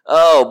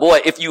Oh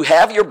boy, if you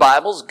have your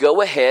Bibles,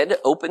 go ahead,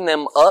 open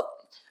them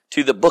up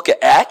to the book of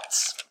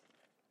Acts.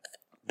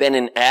 Been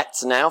in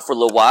Acts now for a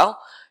little while,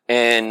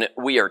 and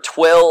we are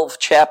 12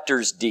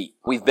 chapters deep.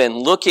 We've been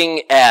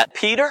looking at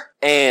Peter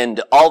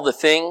and all the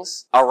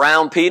things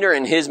around Peter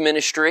and his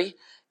ministry.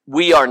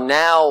 We are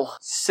now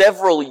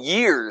several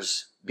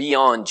years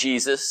beyond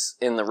Jesus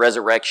in the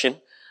resurrection.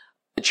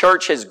 The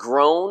church has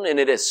grown and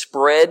it has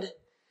spread,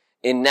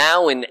 and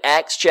now in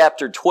Acts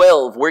chapter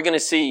 12, we're going to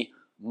see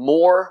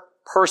more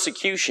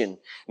persecution.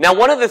 Now,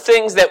 one of the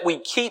things that we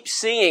keep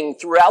seeing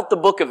throughout the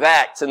book of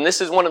Acts, and this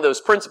is one of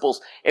those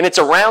principles, and it's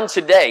around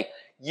today,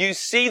 you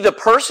see the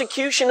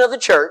persecution of the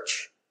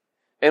church,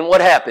 and what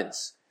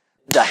happens?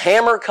 The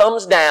hammer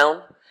comes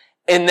down,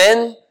 and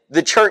then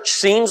the church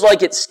seems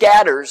like it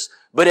scatters,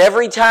 but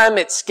every time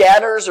it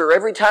scatters or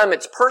every time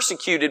it's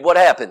persecuted, what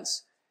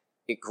happens?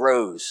 It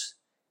grows,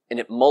 and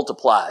it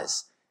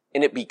multiplies,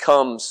 and it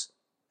becomes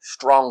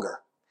stronger.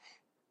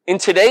 In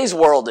today's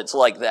world, it's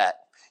like that.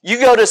 You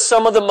go to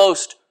some of the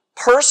most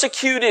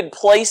persecuted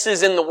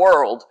places in the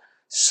world,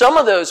 some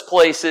of those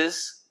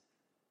places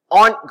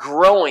aren't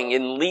growing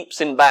in leaps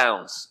and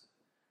bounds.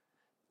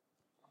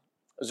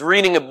 I was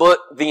reading a book,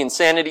 The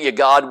Insanity of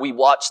God. We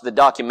watched the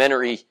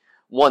documentary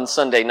one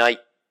Sunday night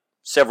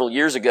several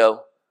years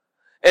ago.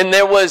 And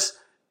there was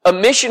a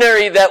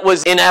missionary that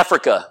was in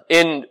Africa,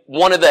 in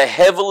one of the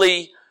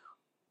heavily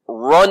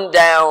run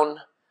down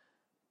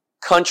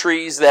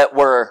countries that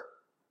were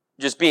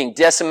just being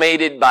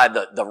decimated by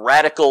the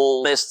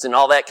radicalists and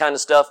all that kind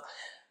of stuff.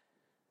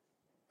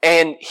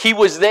 And he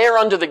was there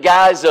under the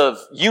guise of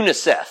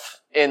UNICEF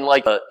and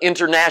like an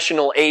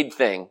international aid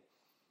thing.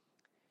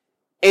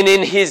 And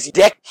in his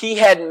deck, he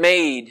had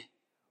made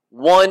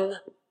one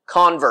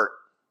convert.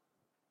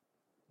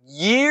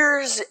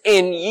 Years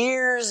and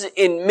years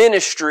in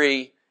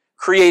ministry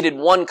created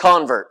one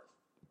convert.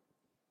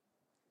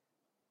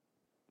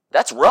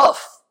 That's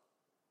rough,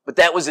 but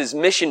that was his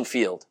mission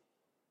field.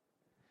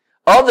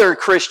 Other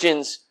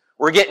Christians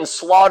were getting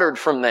slaughtered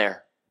from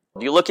there.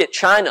 You look at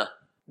China,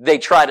 they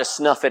try to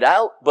snuff it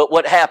out, but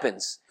what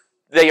happens?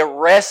 They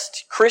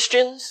arrest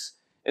Christians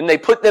and they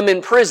put them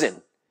in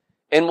prison.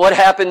 And what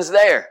happens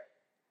there?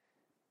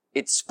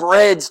 It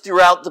spreads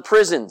throughout the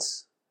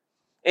prisons.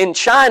 In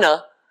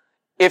China,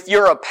 if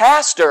you're a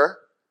pastor,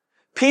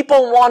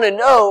 people want to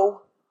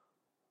know,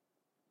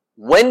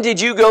 when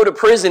did you go to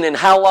prison and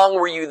how long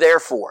were you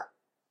there for?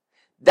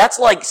 That's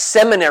like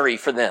seminary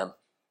for them.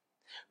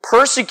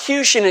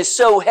 Persecution is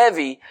so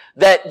heavy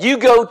that you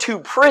go to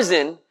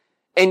prison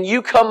and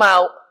you come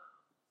out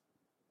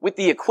with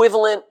the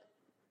equivalent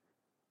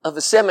of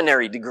a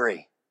seminary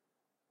degree.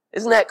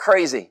 Isn't that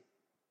crazy?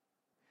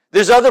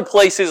 There's other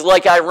places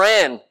like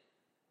Iran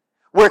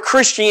where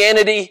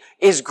Christianity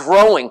is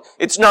growing.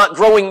 It's not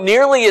growing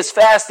nearly as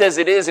fast as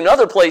it is in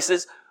other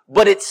places,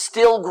 but it's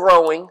still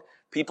growing.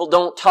 People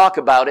don't talk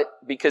about it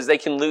because they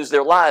can lose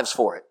their lives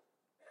for it.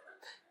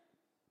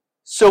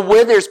 So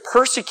where there's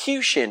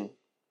persecution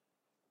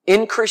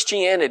in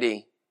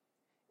Christianity,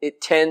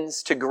 it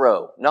tends to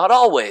grow. Not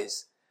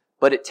always,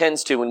 but it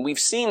tends to. And we've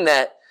seen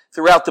that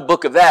throughout the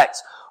book of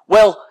Acts.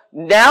 Well,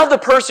 now the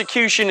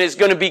persecution is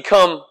going to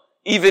become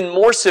even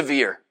more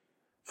severe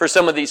for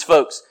some of these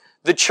folks.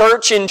 The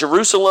church in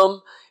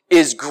Jerusalem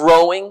is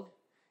growing,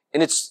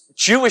 and it's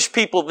Jewish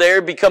people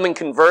there becoming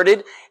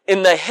converted.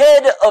 And the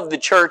head of the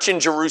church in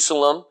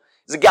Jerusalem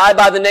is a guy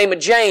by the name of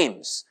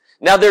James.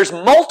 Now, there's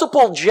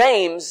multiple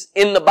James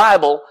in the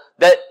Bible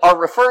that are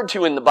referred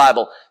to in the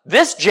Bible.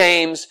 This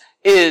James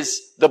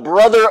is the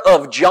brother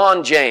of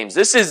John James.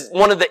 This is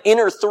one of the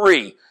inner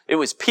three. It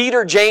was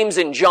Peter, James,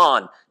 and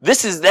John.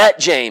 This is that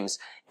James.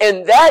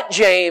 And that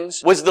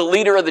James was the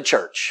leader of the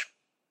church.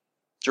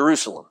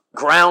 Jerusalem.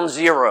 Ground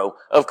zero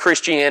of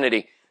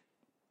Christianity.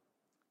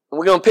 And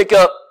we're going to pick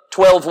up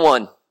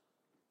 12:1.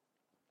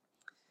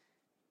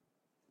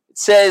 It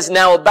says,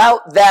 "Now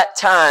about that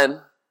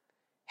time,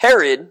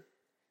 Herod,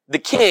 the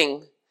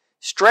king,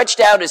 stretched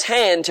out his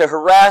hand to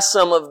harass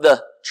some of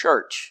the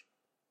church.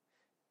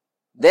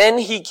 Then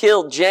he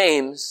killed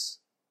James,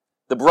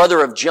 the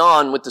brother of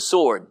John, with the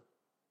sword.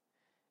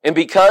 And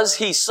because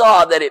he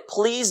saw that it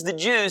pleased the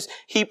Jews,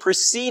 he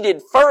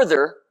proceeded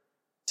further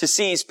to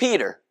seize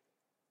Peter.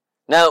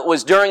 Now it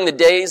was during the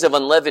days of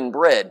unleavened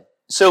bread.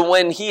 So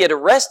when he had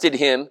arrested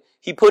him,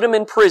 he put him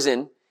in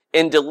prison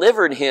and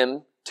delivered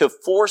him to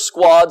 4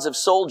 squads of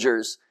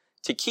soldiers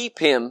to keep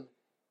him,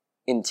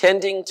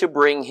 intending to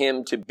bring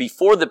him to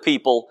before the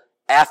people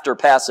after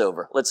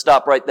Passover." Let's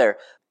stop right there.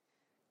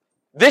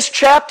 This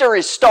chapter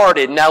is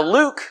started. Now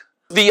Luke,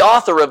 the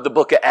author of the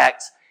book of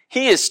Acts,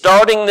 he is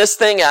starting this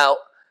thing out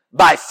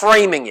by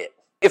framing it.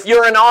 If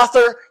you're an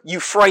author, you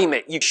frame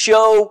it. You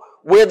show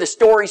where the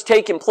story's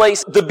taking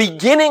place. The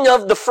beginning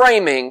of the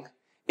framing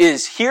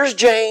is, here's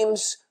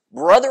James,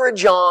 brother of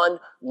John,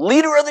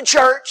 leader of the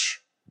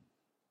church,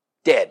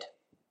 dead.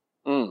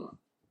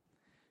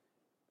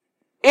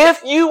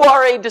 If you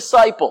are a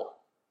disciple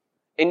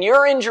and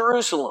you're in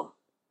Jerusalem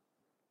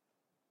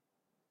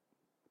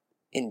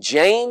and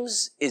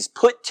James is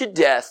put to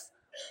death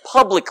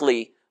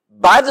publicly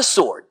by the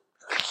sword,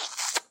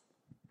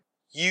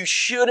 you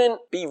shouldn't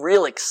be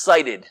real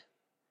excited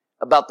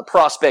about the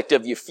prospect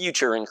of your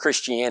future in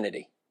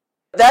Christianity.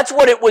 That's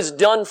what it was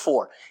done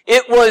for.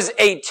 It was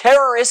a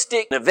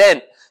terroristic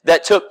event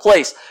that took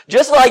place.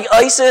 Just like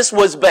ISIS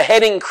was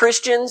beheading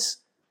Christians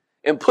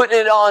and putting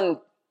it on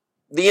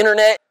the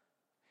internet,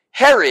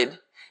 Herod,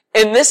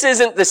 and this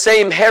isn't the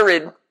same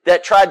Herod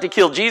that tried to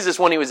kill Jesus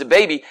when he was a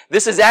baby.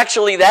 This is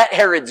actually that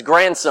Herod's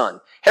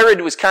grandson.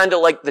 Herod was kind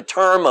of like the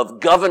term of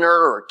governor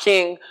or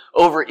king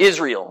over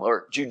Israel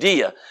or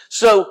Judea.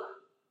 So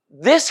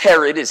this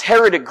Herod is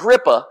Herod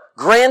Agrippa,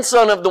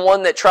 grandson of the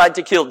one that tried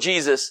to kill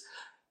Jesus,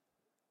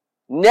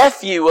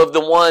 nephew of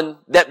the one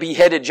that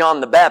beheaded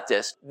John the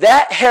Baptist.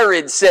 That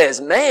Herod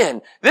says,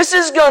 man, this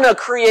is going to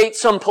create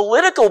some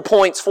political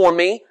points for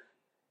me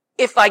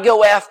if I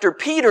go after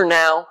Peter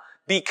now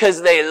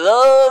because they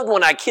loved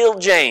when I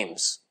killed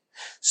James.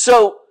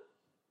 So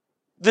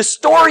the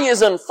story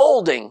is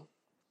unfolding,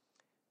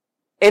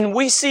 and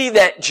we see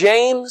that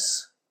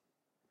James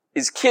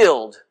is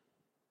killed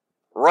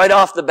right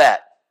off the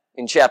bat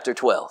in chapter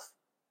 12.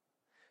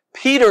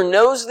 Peter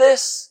knows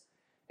this,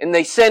 and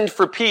they send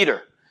for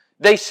Peter.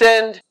 They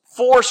send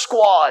 4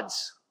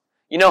 squads.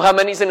 You know how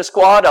many's in a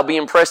squad? I'll be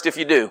impressed if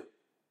you do.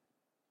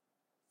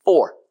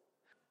 4.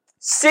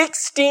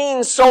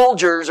 16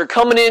 soldiers are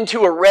coming in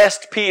to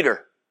arrest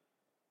Peter.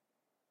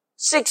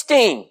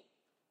 16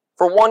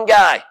 for one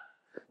guy.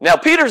 Now,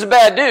 Peter's a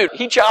bad dude.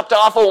 He chopped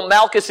off old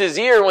Malchus's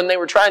ear when they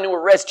were trying to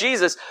arrest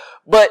Jesus,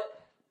 but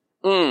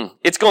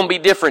it's going to be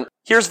different.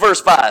 Here's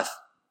verse 5.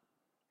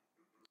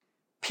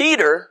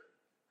 Peter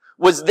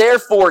was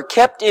therefore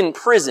kept in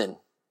prison,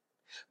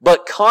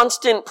 but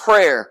constant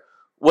prayer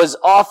was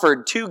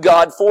offered to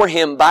God for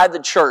him by the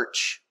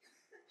church.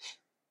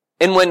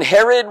 And when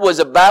Herod was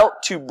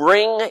about to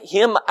bring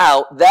him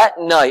out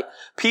that night,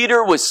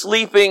 Peter was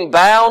sleeping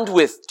bound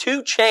with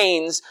 2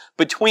 chains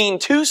between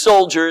 2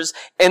 soldiers,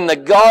 and the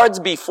guards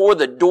before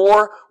the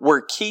door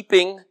were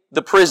keeping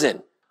the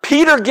prison.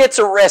 Peter gets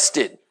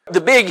arrested.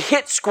 The big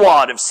hit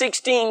squad of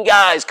 16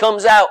 guys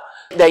comes out.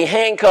 They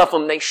handcuff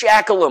him. They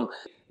shackle him.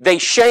 They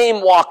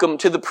shame walk him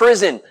to the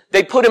prison.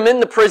 They put him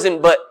in the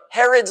prison, but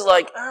Herod's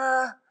like,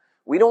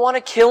 we don't want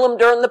to kill him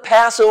during the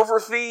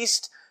Passover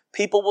feast.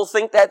 People will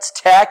think that's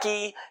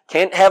tacky.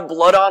 Can't have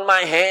blood on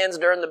my hands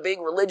during the big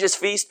religious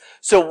feast.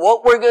 So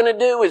what we're going to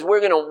do is we're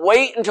going to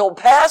wait until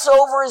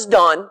Passover is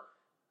done.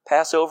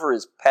 Passover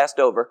is passed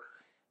over.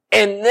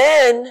 And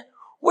then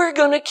we're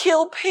going to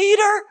kill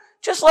Peter,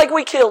 just like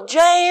we killed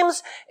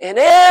James, and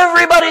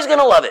everybody's going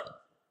to love it.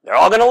 They're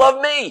all going to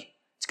love me.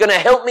 It's going to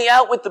help me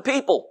out with the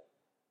people.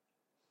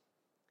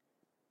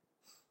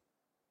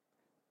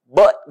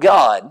 But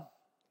God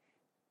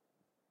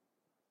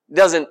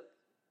doesn't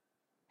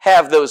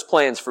have those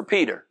plans for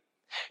Peter.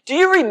 Do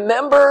you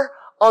remember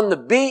on the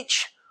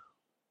beach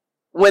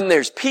when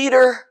there's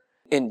Peter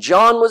and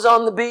John was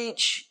on the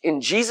beach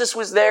and Jesus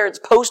was there? It's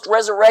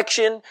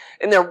post-resurrection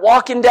and they're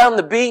walking down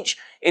the beach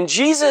and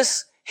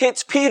Jesus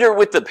hits Peter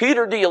with the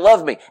 "Peter, do you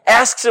love me?"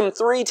 Asks him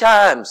 3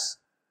 times.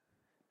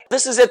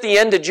 This is at the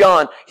end of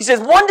John. He says,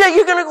 one day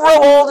you're going to grow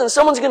old and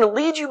someone's going to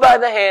lead you by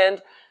the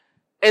hand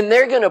and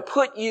they're going to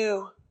put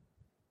you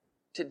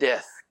to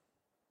death.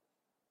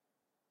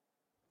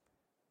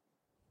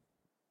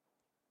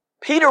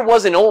 Peter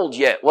wasn't old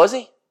yet, was he?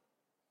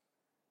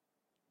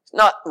 He's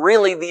not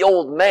really the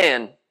old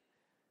man.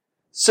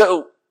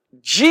 So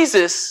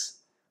Jesus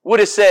would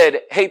have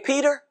said, hey,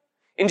 Peter,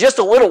 in just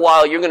a little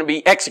while you're going to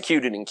be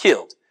executed and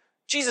killed.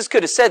 Jesus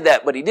could have said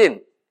that, but he didn't.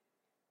 He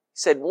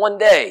said one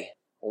day,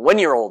 when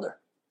you're older.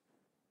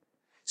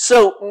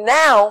 So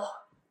now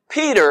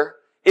Peter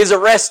is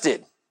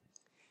arrested.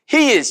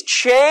 He is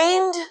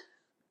chained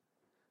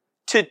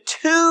to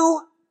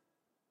 2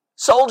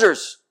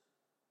 soldiers.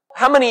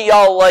 How many of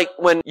y'all like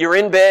when you're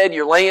in bed,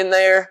 you're laying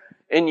there,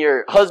 and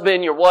your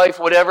husband, your wife,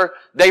 whatever,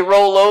 they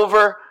roll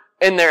over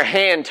and their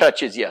hand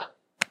touches you?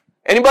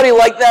 Anybody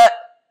like that?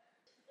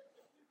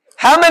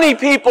 How many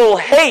people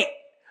hate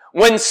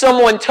when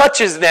someone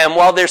touches them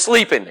while they're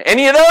sleeping?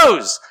 Any of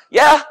those?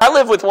 Yeah, I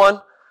live with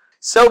one.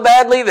 So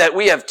badly that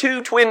we have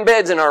 2 twin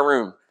beds in our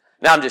room.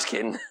 No, I'm just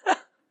kidding.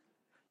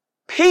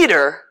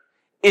 Peter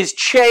is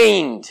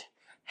chained,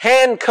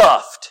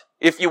 handcuffed,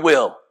 if you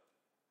will,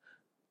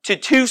 to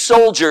 2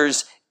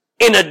 soldiers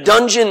in a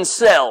dungeon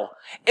cell.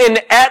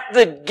 And at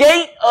the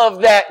gate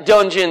of that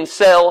dungeon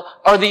cell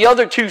are the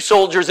other 2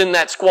 soldiers in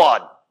that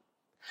squad.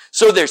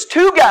 So there's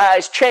 2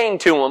 guys chained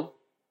to them,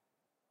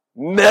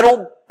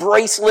 metal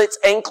bracelets,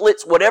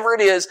 anklets, whatever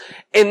it is,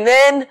 and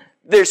then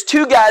there's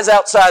 2 guys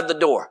outside the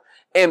door.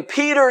 And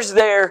Peter's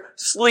there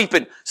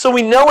sleeping. So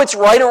we know it's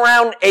right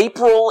around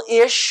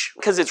April-ish,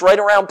 because it's right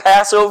around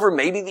Passover,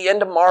 maybe the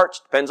end of March,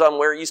 depends on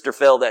where Easter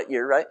fell that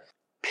year, right?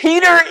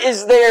 Peter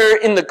is there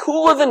in the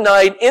cool of the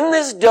night in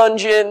this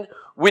dungeon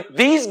with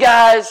these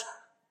guys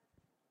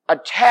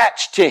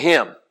attached to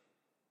him.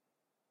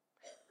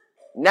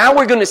 Now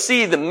we're going to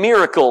see the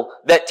miracle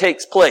that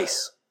takes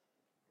place.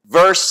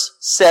 Verse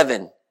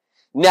 7.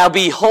 Now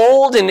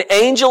behold, an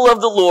angel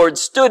of the Lord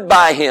stood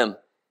by him,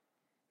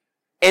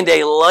 and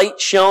a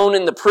light shone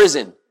in the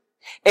prison.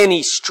 And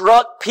he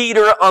struck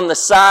Peter on the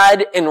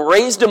side and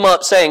raised him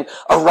up, saying,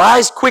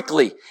 "Arise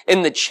quickly."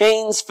 And the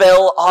chains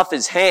fell off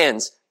his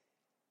hands.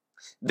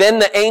 Then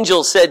the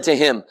angel said to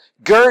him,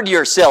 "Gird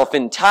yourself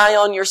and tie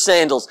on your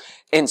sandals."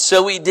 And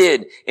so he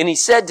did. And he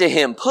said to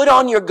him, "Put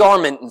on your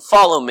garment and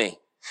follow me."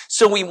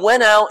 So he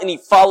went out and he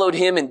followed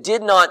him and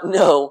did not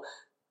know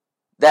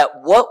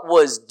that what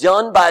was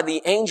done by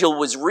the angel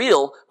was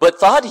real, but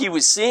thought he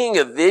was seeing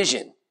a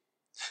vision.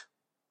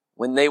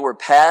 When they were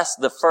past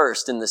the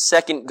first and the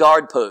second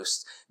guard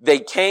posts, they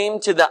came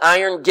to the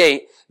iron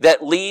gate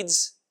that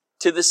leads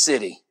to the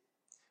city,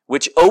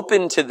 which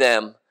opened to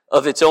them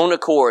of its own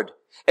accord.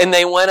 And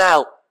they went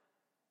out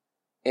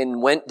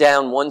and went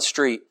down one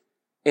street,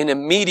 and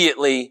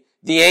immediately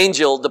the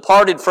angel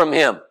departed from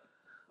him.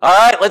 All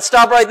right, let's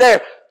stop right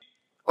there.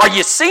 Are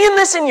you seeing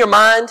this in your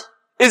mind?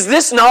 Is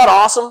this not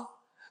awesome?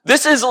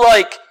 This is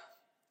like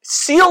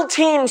SEAL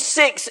Team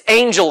 6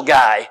 angel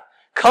guy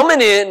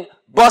coming in,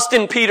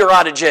 busting Peter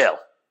out of jail.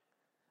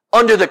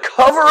 Under the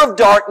cover of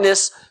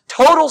darkness,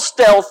 total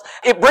stealth.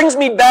 It brings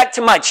me back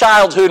to my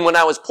childhood when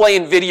I was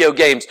playing video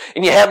games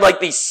and you had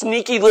like these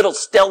sneaky little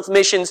stealth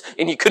missions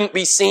and you couldn't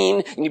be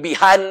seen and you'd be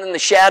hiding in the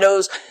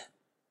shadows,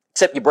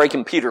 except you're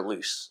breaking Peter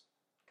loose.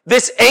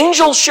 This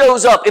angel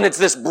shows up and it's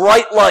this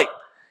bright light.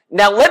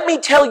 Now let me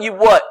tell you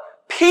what,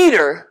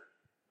 Peter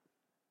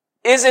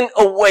isn't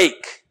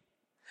awake.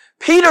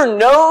 Peter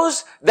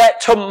knows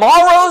that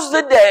tomorrow's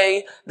the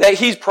day that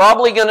he's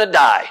probably going to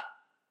die.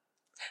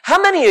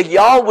 How many of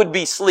y'all would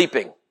be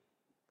sleeping?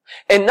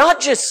 And not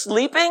just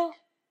sleeping,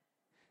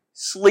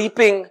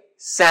 sleeping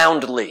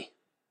soundly.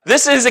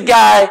 This is a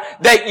guy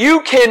that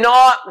you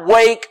cannot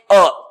wake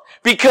up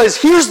because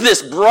here's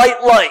this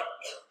bright light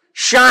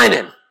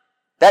shining.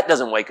 That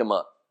doesn't wake him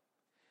up.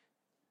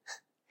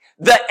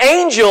 The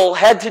angel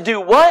had to do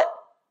what?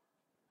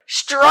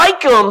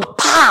 Strike him,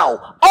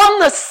 pow, on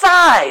the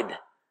side.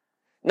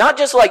 Not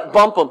just like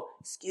bump him.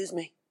 "Excuse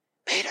me,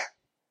 Peter,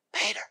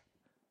 Peter,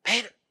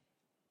 Peter."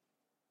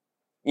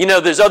 You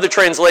know, there's other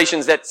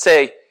translations that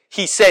say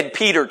he said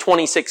Peter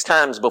 26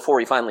 times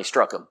before he finally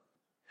struck him.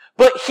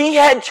 But he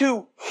had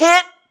to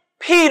hit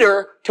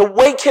Peter to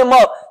wake him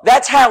up.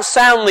 That's how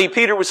soundly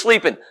Peter was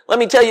sleeping. Let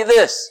me tell you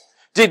this.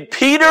 Did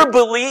Peter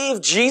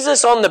believe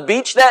Jesus on the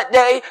beach that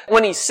day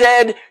when he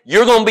said,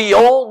 "You're going to be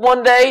old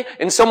one day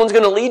and someone's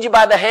going to lead you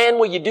by the hand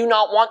where you do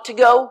not want to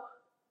go"?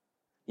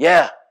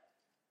 Yeah.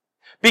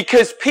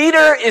 Because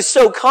Peter is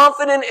so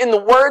confident in the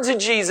words of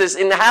Jesus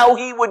and how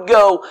he would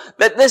go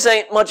that this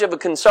ain't much of a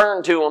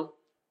concern to him.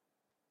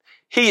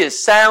 He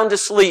is sound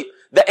asleep.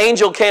 The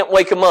angel can't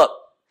wake him up.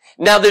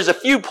 Now there's a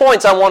few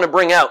points I want to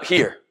bring out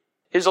here.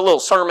 Here's a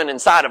little sermon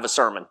inside of a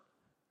sermon.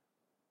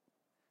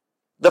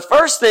 The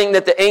first thing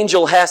that the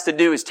angel has to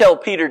do is tell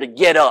Peter to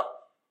get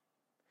up.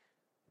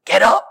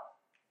 Get up.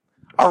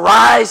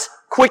 Arise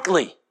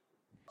quickly.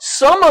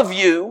 Some of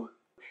you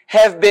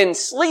have been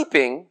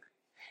sleeping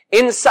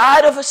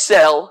inside of a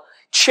cell,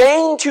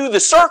 chained to the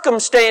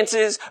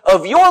circumstances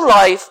of your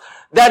life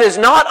that is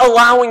not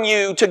allowing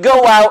you to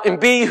go out and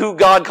be who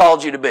God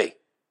called you to be.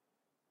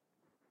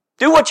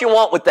 Do what you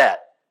want with that.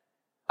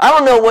 I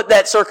don't know what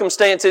that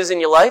circumstance is in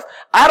your life.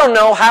 I don't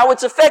know how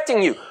it's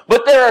affecting you.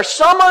 But there are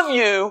some of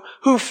you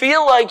who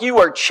feel like you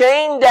are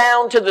chained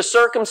down to the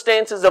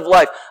circumstances of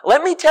life.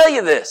 Let me tell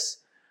you this.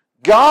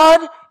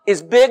 God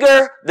is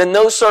bigger than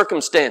those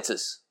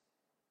circumstances.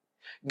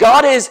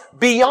 God is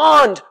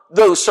beyond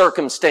those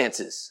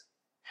circumstances.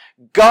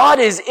 God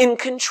is in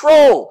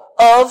control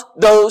of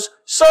those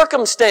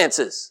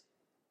circumstances.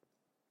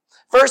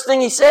 First thing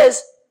he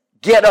says,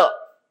 get up.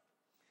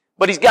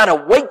 But he's got to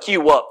wake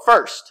you up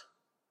first.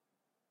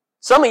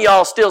 Some of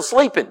y'all still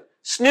sleeping,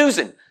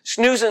 snoozing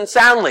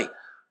soundly,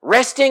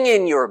 resting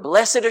in your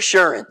blessed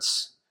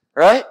assurance,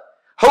 right?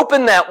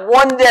 Hoping that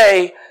one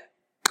day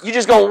you're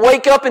just going to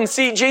wake up and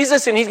see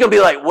Jesus and he's going to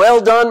be like,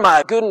 "Well done,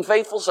 my good and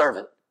faithful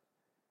servant."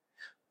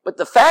 But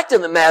the fact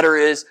of the matter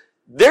is,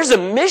 there's a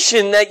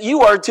mission that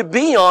you are to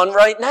be on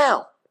right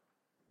now.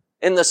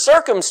 And the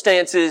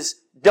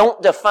circumstances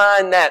don't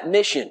define that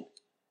mission.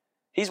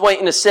 He's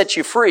waiting to set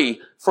you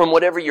free from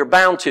whatever you're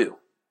bound to.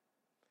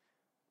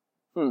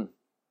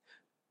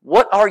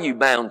 What are you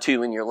bound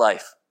to in your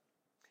life?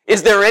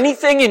 Is there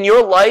anything in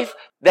your life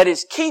that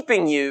is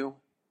keeping you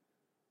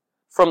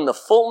from the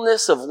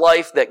fullness of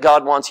life that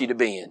God wants you to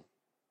be in?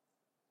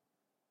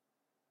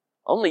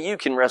 Only you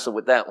can wrestle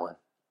with that one.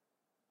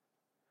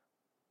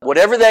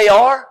 Whatever they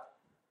are,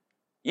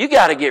 you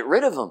got to get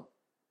rid of them.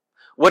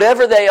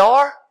 Whatever they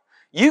are,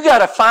 you got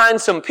to find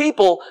some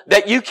people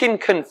that you can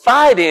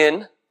confide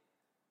in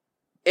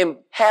and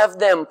have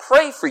them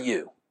pray for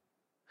you.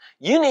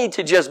 You need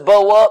to just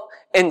bow up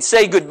and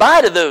say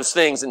goodbye to those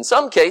things in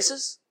some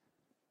cases.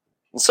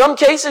 In some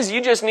cases,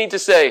 you just need to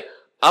say,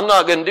 "I'm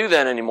not going to do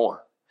that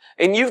anymore."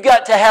 And you've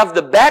got to have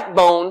the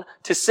backbone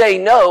to say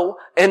no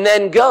and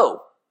then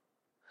go.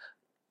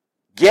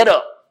 Get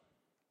up.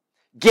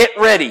 Get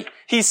ready.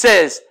 He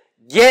says,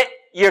 get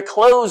your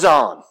clothes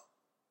on.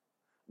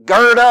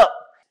 Gird up.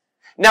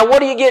 Now what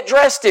do you get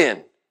dressed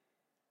in?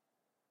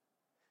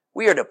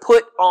 We are to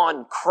put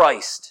on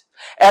Christ.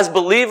 As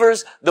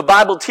believers, the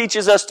Bible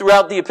teaches us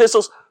throughout the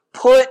epistles,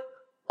 put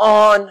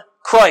on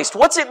Christ.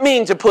 What's it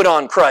mean to put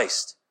on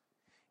Christ?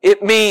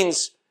 It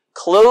means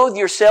clothe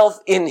yourself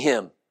in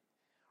Him.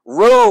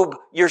 Robe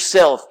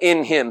yourself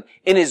in Him,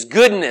 in His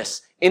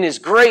goodness, in His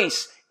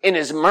grace, in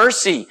His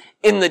mercy,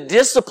 in the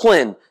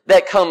discipline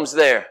that comes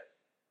there.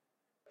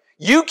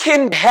 You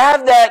can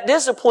have that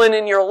discipline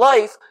in your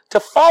life to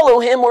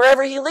follow Him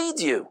wherever He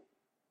leads you.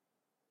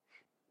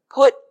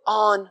 Put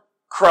on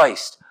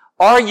Christ.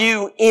 Are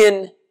you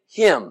in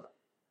Him?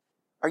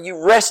 Are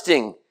you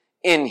resting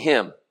in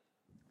Him?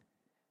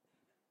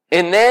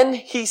 And then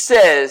He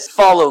says,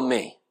 follow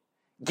me.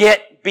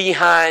 Get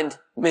behind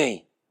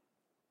me.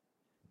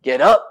 Get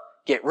up,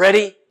 get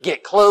ready,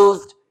 get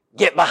clothed,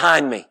 get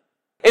behind me.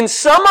 And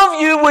some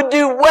of you would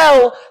do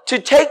well to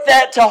take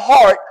that to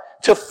heart,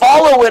 to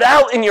follow it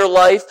out in your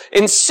life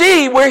and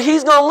see where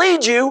He's going to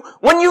lead you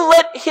when you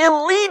let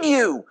Him lead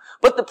you.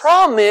 But the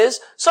problem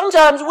is,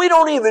 sometimes we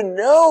don't even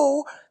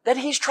know that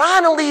He's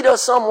trying to lead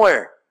us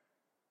somewhere.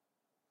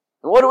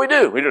 And what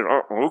do? We just,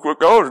 look what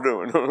God's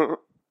doing.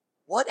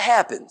 What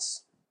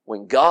happens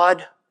when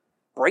God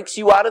breaks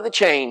you out of the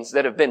chains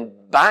that have been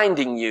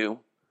binding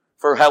you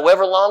for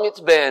however long it's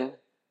been,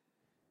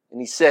 and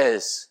He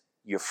says,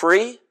 you're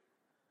free,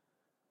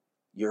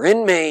 you're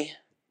in me,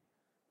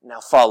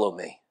 now follow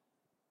me.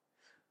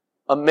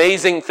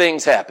 Amazing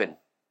things happen.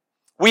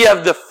 We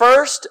have the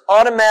first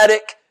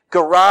automatic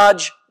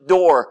garage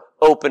door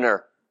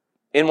opener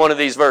in one of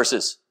these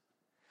verses.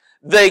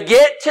 They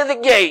get to the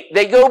gate,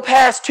 they go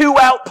past 2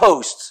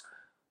 outposts.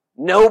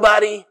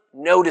 Nobody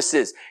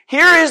notices.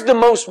 Here is the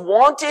most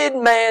wanted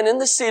man in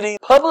the city,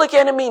 public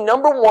enemy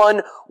number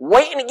 1,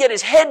 waiting to get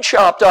his head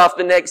chopped off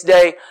the next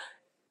day.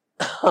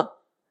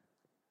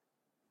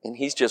 And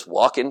he's just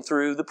walking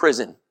through the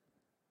prison,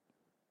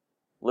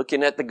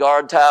 looking at the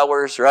guard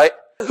towers, right?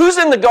 Who's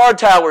in the guard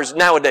towers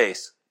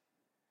nowadays?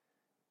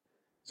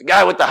 It's a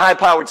guy with the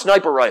high-powered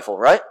sniper rifle,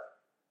 right?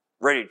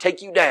 Ready to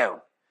take you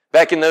down.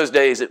 Back in those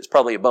days, it was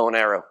probably a bow and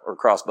arrow or a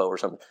crossbow or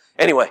something.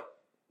 Anyway,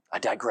 I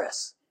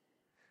digress.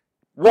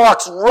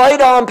 Walks right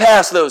on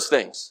past those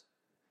things.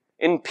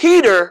 And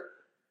Peter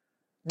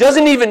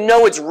doesn't even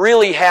know it's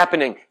really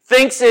happening.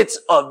 Thinks it's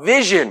a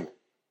vision.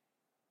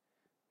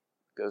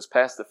 Goes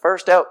past the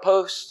first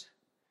outpost.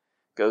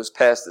 Goes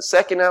past the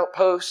second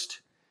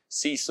outpost.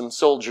 Sees some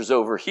soldiers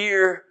over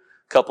here.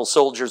 A couple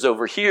soldiers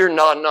over here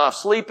nodding off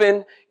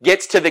sleeping.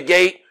 Gets to the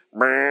gate.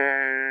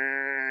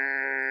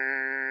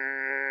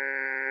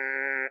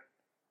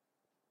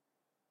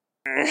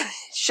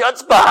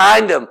 Shuts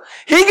behind him.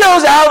 He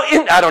goes out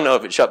I don't know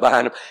if it shut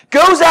behind him.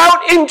 Goes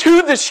out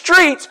into the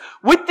streets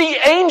with the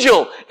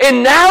angel.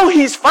 And now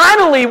he's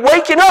finally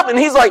waking up and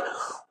he's like,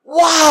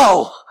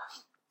 wow,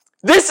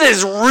 this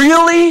is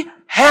really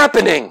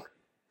happening.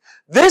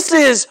 This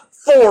is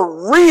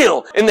for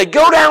real. And they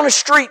go down a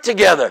street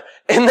together.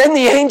 And then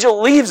the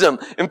angel leaves him.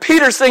 And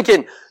Peter's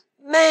thinking,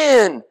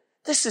 man,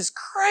 this is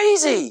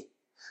crazy.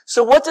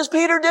 So what does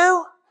Peter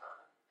do?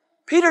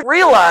 Peter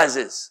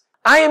realizes,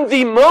 I am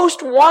the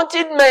most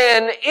wanted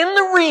man in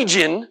the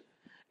region,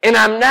 and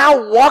I'm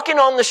now walking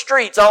on the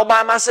streets all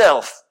by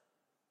myself.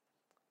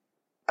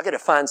 I got to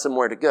find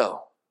somewhere to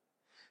go.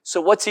 So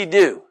what's he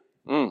do?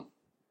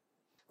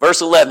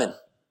 Verse 11.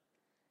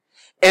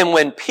 And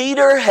when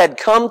Peter had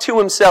come to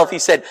himself, he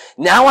said,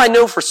 now I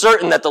know for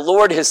certain that the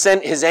Lord has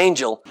sent His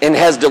angel and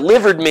has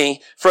delivered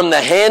me from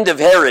the hand of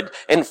Herod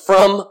and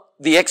from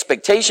the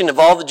expectation of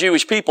all the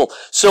Jewish people.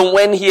 So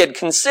when he had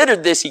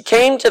considered this, he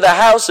came to the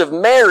house of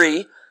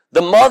Mary,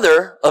 the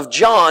mother of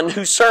John,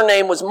 whose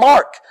surname was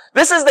Mark.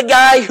 This is the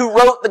guy who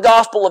wrote the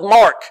Gospel of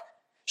Mark.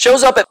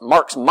 Shows up at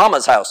Mark's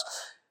mama's house,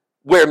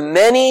 where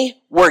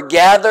many were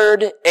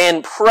gathered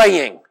and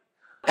praying.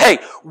 Hey,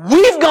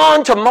 we've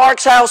gone to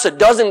Mark's house a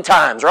dozen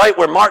times, right?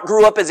 Where Mark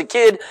grew up as a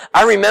kid.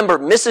 I remember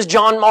Mrs.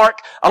 John Mark.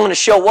 I'm going to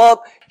show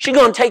up. She's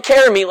going to take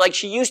care of me like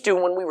she used to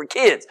when we were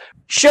kids.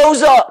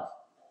 Shows up.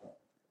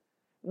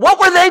 What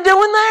were they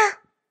doing there?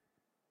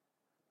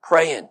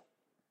 Praying.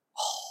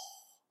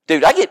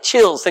 Dude, I get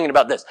chills thinking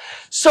about this.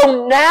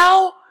 So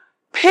now,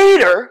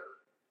 Peter,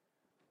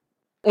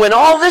 when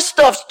all this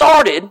stuff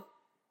started,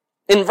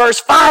 in verse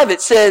 5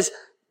 it says,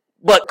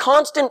 but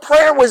constant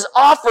prayer was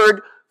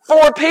offered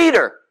for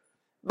Peter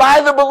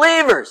by the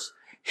believers.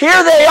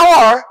 Here they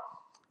are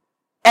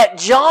at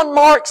John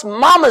Mark's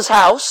mama's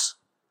house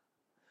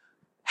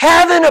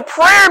having a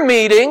prayer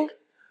meeting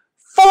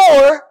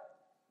for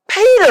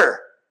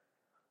Peter.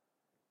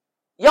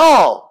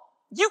 Y'all,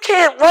 you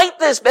can't write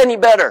this any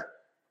better.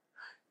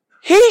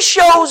 He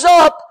shows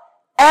up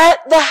at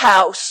the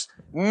house,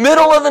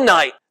 middle of the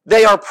night.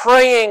 They are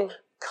praying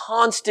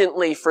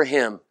constantly for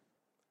him.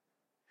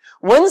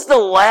 When's the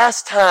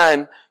last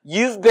time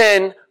you've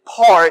been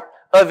part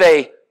of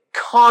a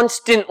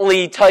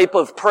constantly type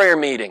of prayer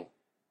meeting?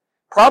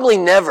 Probably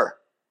never.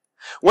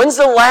 When's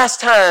the last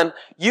time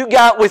you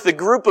got with a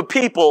group of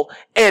people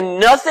and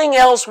nothing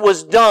else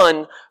was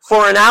done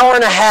for an hour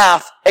and a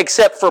half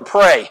except for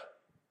pray?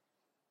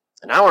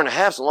 An hour and a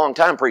half's a long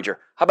time, preacher.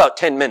 How about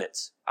 10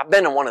 minutes? I've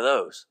been in one of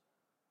those.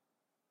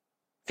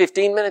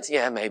 15 minutes?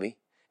 Yeah, maybe.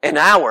 An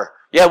hour.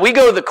 Yeah, we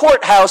go to the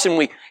courthouse and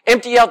we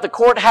empty out the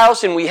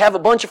courthouse and we have a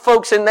bunch of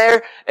folks in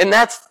there, and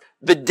that's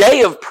the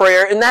day of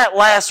prayer, and that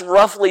lasts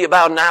roughly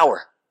about an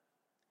hour.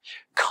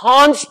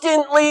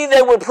 Constantly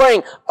they were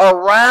praying.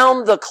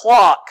 Around the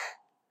clock,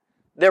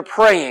 they're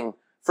praying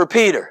for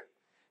Peter.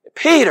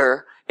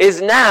 Peter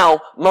is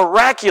now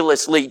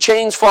miraculously,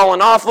 chains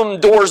falling off him,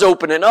 doors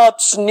opening up,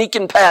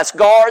 sneaking past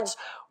guards,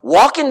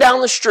 walking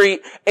down the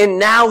street, and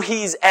now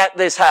he's at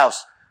this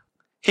house.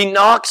 He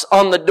knocks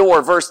on the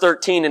door, verse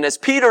 13, and as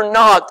Peter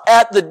knocked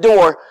at the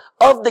door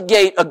of the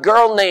gate, a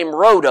girl named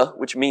Rhoda,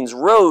 which means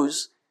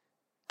Rose,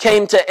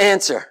 came to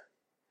answer.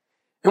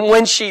 And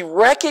when she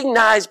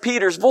recognized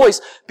Peter's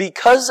voice,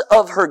 because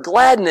of her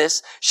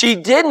gladness, she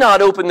did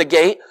not open the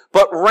gate,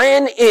 but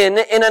ran in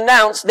and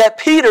announced that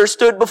Peter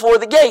stood before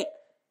the gate.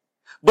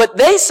 But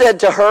they said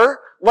to her,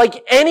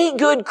 like any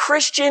good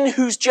Christian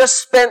who's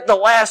just spent the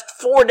last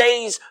 4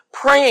 days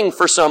praying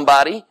for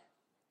somebody,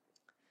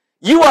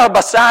 "You are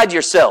beside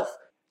yourself."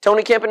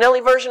 Tony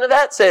Campanelli version of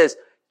that says,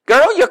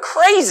 "Girl, you're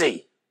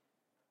crazy."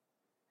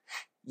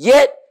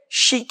 Yet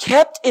she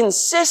kept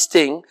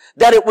insisting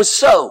that it was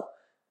so.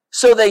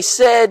 So they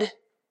said,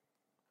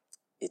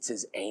 "It's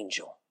his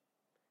angel.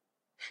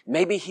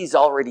 Maybe he's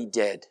already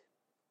dead.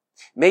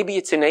 Maybe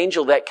it's an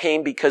angel that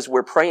came because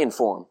we're praying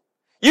for him."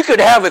 You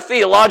could have a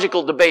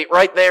theological debate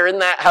right there in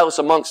that house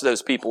amongst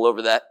those people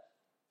over that.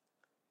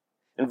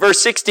 And verse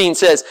 16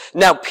 says,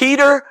 "Now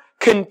Peter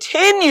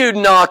continued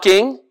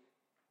knocking,"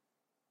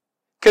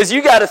 because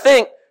you got to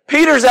think,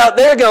 Peter's out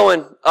there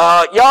going,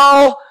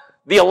 y'all,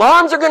 the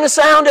alarms are going to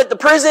sound at the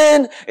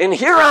prison, and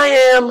here I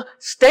am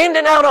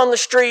standing out on the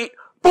street,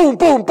 boom,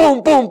 boom,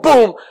 boom, boom,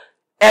 boom,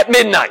 at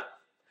midnight.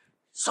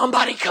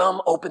 Somebody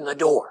come open the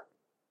door.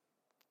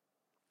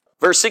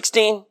 Verse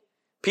 16,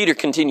 Peter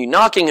continued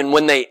knocking, and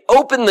when they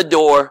opened the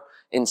door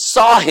and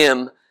saw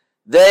him,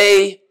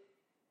 they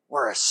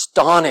were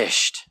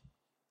astonished.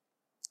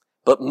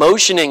 But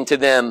motioning to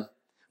them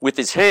with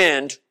his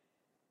hand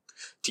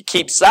to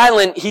keep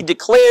silent, he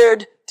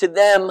declared to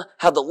them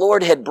how the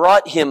Lord had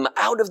brought him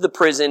out of the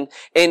prison,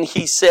 and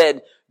he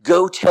said,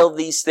 "Go tell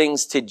these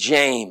things to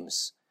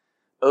James."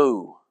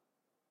 Oh.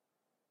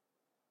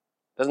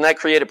 Doesn't that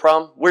create a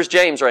problem? Where's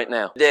James right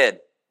now?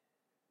 Dead.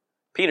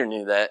 Peter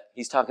knew that.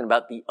 He's talking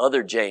about the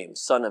other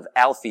James, son of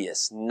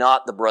Alphaeus,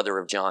 not the brother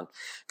of John.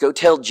 "Go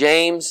tell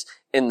James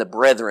and the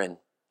brethren."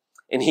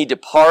 And he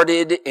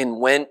departed and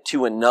went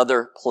to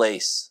another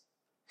place.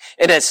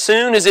 And as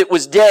soon as it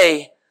was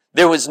day,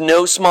 there was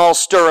no small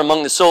stir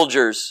among the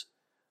soldiers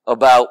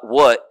about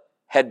what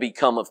had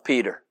become of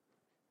Peter.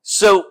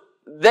 So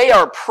they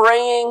are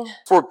praying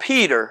for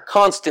Peter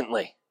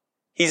constantly.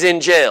 He's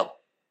in jail.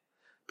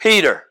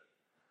 Peter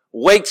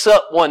wakes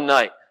up one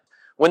night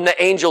when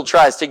the angel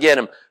tries to get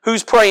him.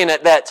 Who's praying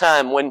at that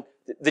time when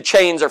the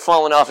chains are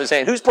falling off his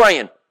hand? Who's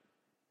praying?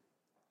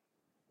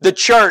 The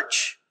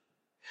church.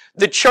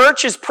 The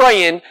church is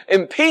praying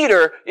and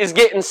Peter is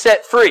getting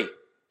set free.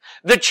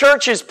 The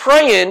church is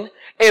praying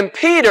and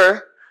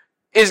Peter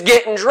is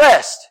getting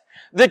dressed.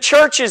 The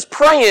church is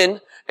praying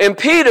and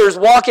Peter's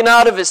walking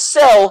out of his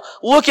cell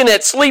looking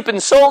at sleeping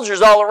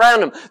soldiers all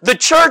around him. The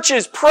church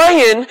is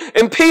praying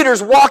and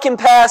Peter's walking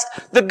past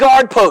the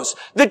guard post.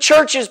 The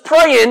church is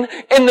praying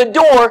and the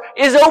door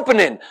is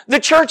opening. The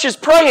church is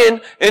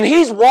praying and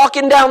he's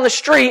walking down the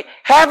street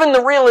having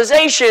the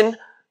realization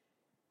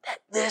that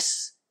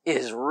this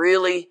is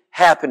really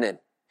happening.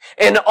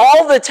 And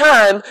all the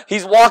time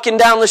he's walking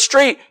down the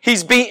street,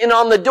 he's beating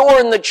on the door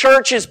and the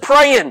church is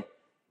praying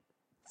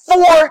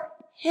for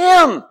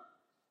him.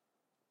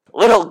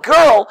 Little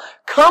girl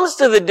comes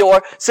to the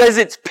door, says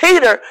it's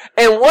Peter,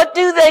 and what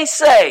do they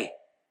say?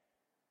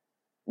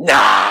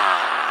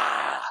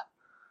 "Nah,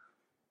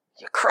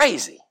 you're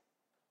crazy."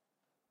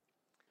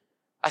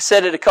 I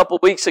said it a couple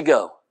weeks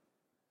ago.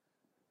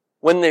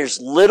 When there's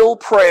little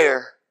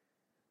prayer,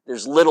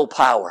 there's little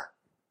power.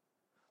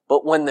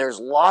 But when there's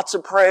lots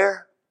of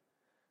prayer,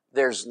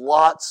 there's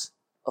lots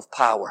of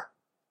power.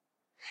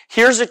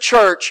 Here's a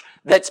church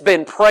that's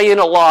been praying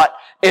a lot,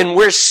 and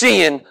we're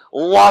seeing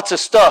lots of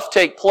stuff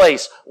take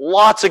place.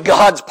 Lots of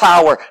God's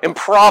power and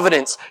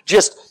providence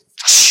just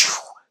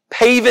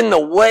paving the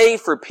way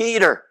for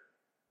Peter.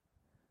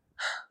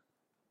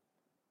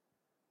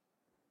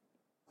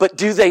 But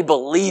do they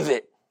believe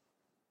it?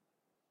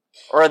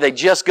 Or are they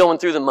just going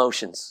through the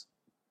motions?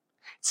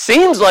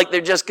 Seems like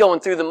they're just going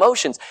through the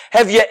motions.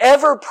 Have you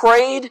ever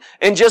prayed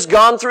and just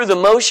gone through the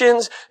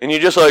motions and you're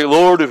just like,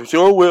 "Lord, if it's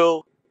your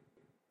will"?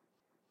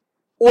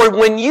 Or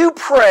when you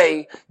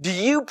pray, do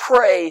you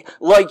pray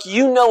like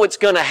you know it's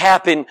going to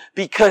happen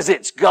because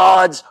it's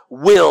God's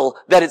will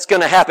that it's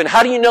going to happen?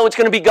 How do you know it's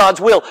going to be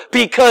God's will?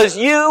 Because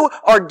you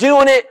are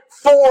doing it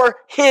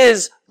for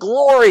His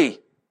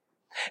glory.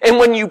 And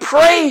when you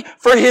pray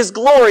for His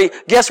glory,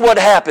 guess what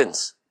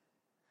happens?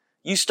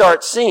 You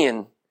start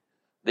seeing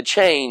the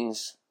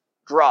chains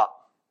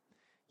drop.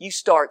 You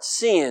start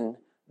seeing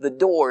the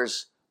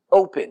doors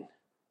open.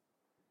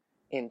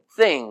 And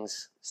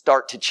things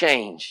start to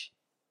change.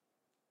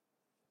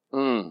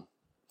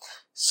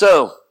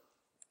 So,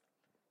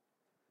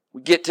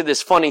 we get to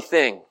this funny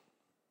thing.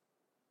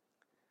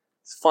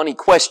 This funny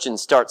question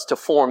starts to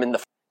form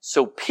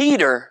So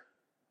Peter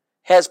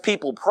has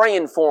people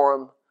praying for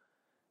him,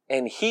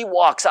 and he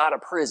walks out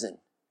of prison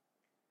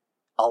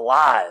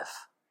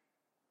alive.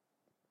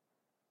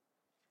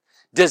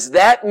 Does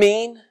that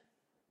mean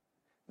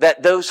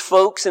that those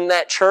folks in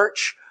that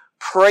church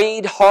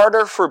prayed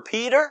harder for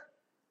Peter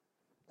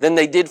than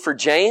they did for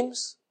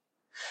James?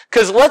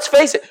 Because let's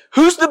face it,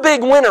 who's the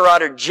big winner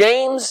out of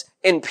James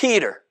and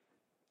Peter?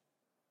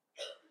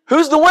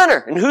 Who's the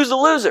winner and who's the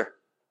loser?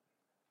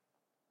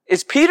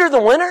 Is Peter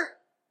the winner?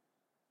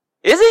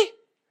 Is he?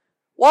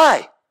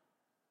 Why?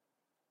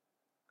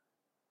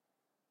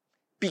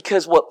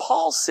 Because what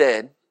Paul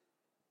said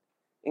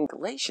in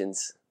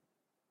Galatians,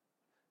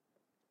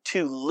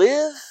 to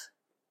live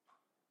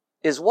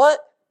is what?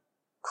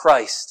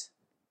 Christ.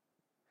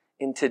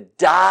 And to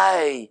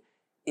die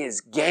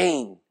is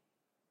gain.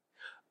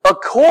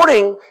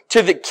 According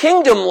to the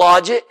kingdom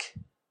logic,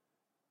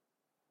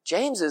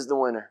 James is the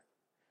winner.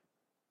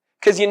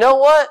 Because you know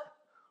what?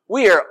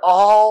 We are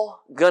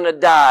all gonna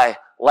die,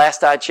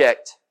 last I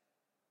checked.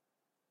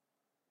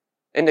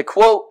 And to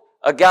quote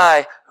a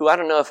guy who I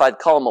don't know if I'd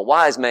call him a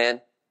wise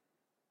man,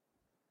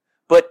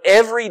 but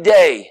every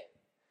day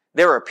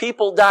there are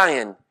people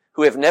dying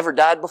who have never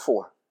died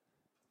before.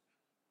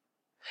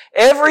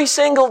 Every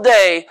single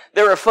day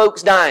there are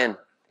folks dying.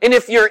 And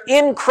if you're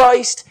in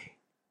Christ,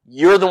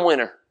 you're the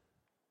winner.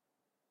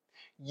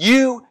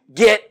 You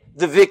get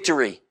the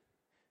victory.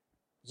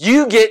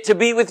 You get to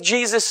be with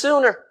Jesus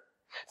sooner.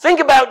 Think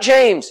about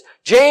James.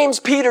 James,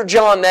 Peter,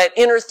 John, that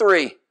inner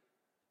three.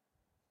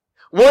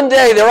 One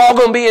day they're all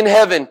going to be in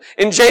heaven,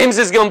 and James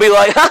is going to be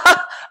like,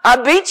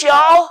 I beat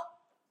y'all.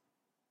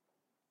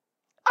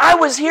 I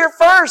was here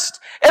first.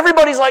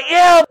 Everybody's like,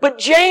 yeah, but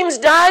James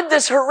died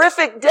this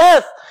horrific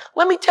death.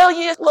 Let me tell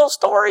you a little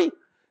story.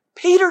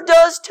 Peter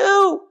does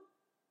too.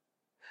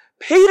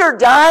 Peter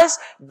dies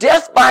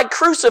death by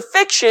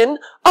crucifixion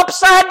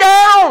upside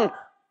down.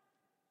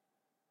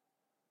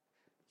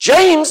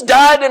 James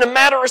died in a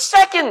matter of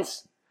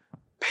seconds.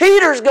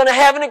 Peter's going to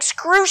have an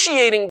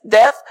excruciating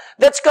death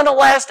that's going to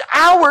last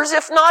hours,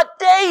 if not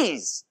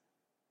days.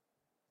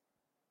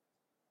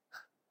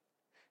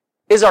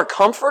 Is our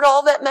comfort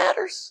all that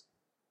matters?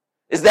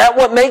 Is that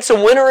what makes a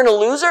winner and a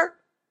loser?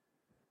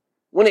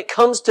 When it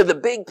comes to the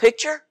big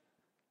picture?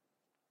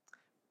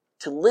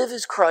 To live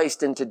is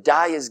Christ and to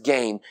die is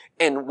gain.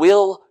 And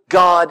will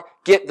God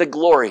get the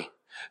glory?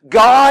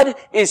 God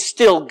is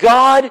still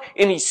God,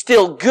 and He's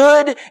still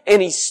good,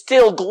 and He's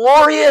still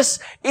glorious,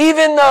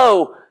 even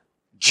though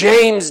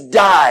James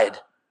died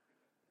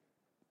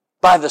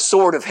by the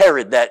sword of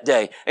Herod that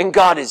day. And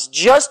God is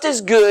just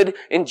as good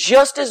and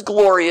just as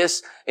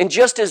glorious and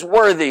just as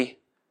worthy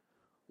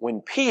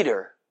when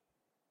Peter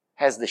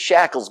has the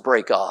shackles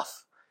break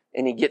off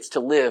and he gets to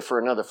live for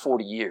another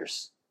 40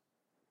 years.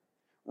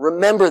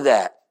 Remember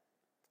that.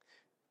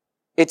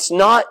 It's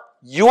not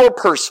your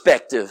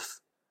perspective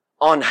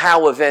on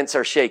how events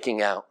are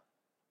shaking out.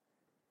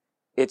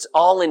 It's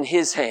all in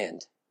His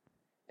hand.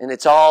 And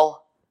it's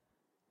all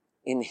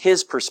in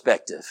His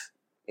perspective,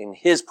 in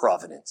His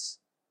providence.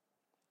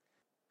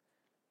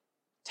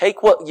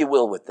 Take what you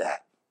will with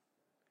that.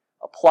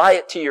 Apply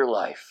it to your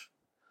life.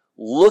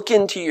 Look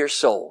into your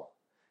soul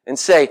and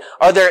say,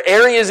 are there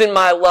areas in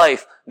my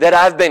life that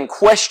I've been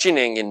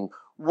questioning and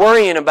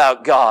worrying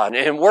about God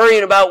and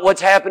worrying about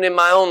what's happened in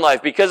my own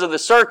life because of the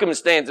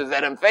circumstances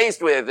that I'm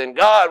faced with? And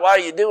God, why are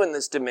you doing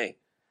this to me?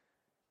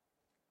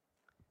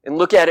 And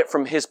look at it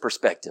from His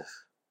perspective.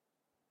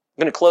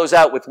 I'm going to close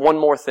out with one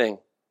more thing.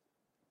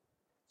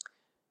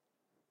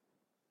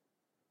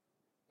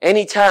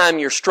 Anytime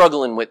you're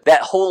struggling with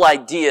that whole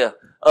idea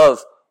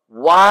of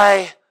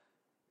why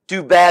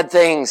do bad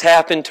things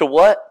happen to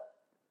what?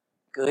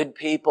 Good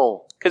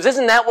people. Because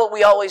isn't that what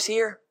we always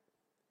hear?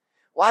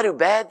 Why do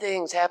bad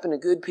things happen to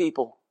good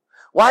people?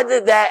 Why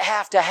did that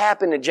have to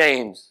happen to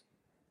James?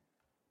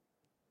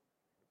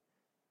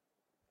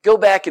 Go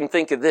back and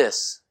think of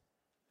this.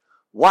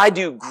 Why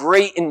do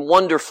great and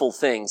wonderful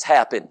things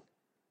happen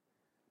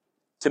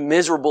to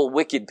miserable,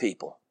 wicked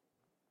people?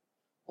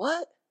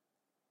 What?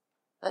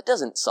 That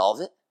doesn't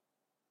solve it.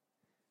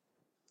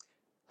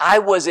 I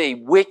was a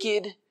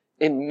wicked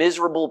and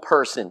miserable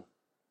person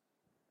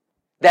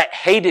that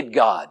hated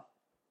God,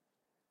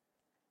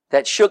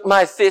 that shook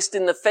my fist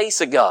in the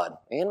face of God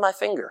and my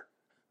finger.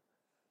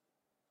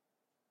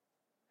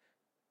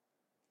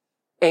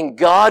 And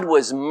God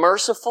was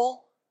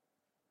merciful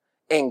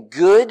and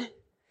good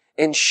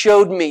and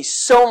showed me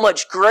so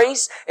much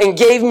grace and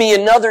gave me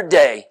another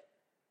day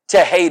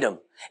to hate Him.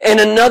 And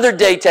another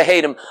day to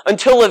hate Him,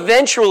 until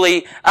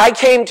eventually I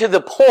came to the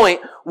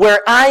point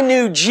where I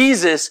knew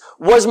Jesus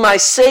was my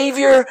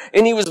Savior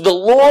and He was the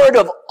Lord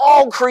of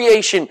all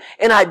creation.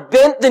 And I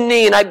bent the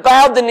knee and I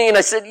bowed the knee and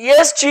I said,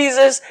 yes,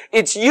 Jesus,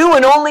 it's You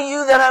and only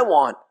You that I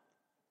want.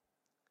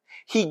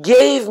 He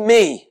gave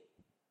me,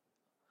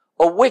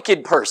 a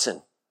wicked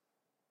person,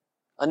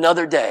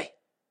 another day.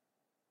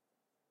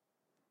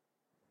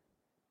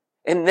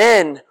 And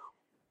then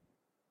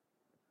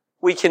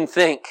we can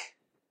think,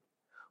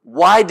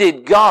 Why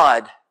did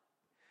God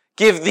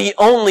give the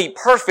only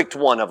perfect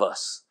one of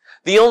us,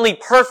 the only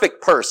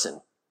perfect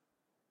person,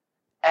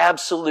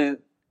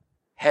 absolute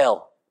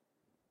hell?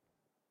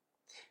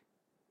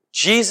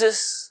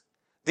 Jesus,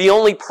 the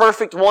only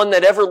perfect one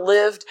that ever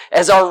lived,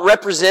 as our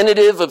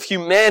representative of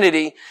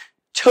humanity,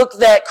 took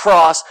that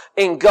cross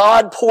and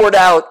God poured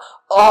out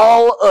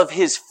all of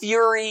His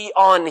fury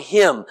on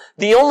Him.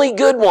 The only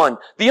good one,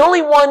 the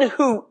only one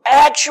who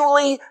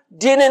actually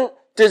didn't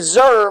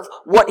deserve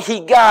what He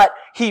got,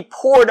 He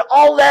poured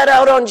all that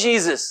out on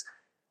Jesus.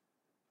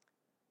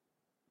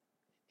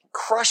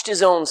 Crushed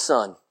His own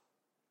Son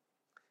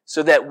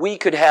so that we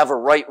could have a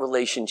right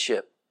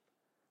relationship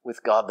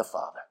with God the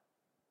Father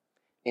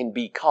and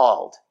be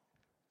called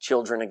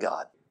children of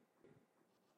God.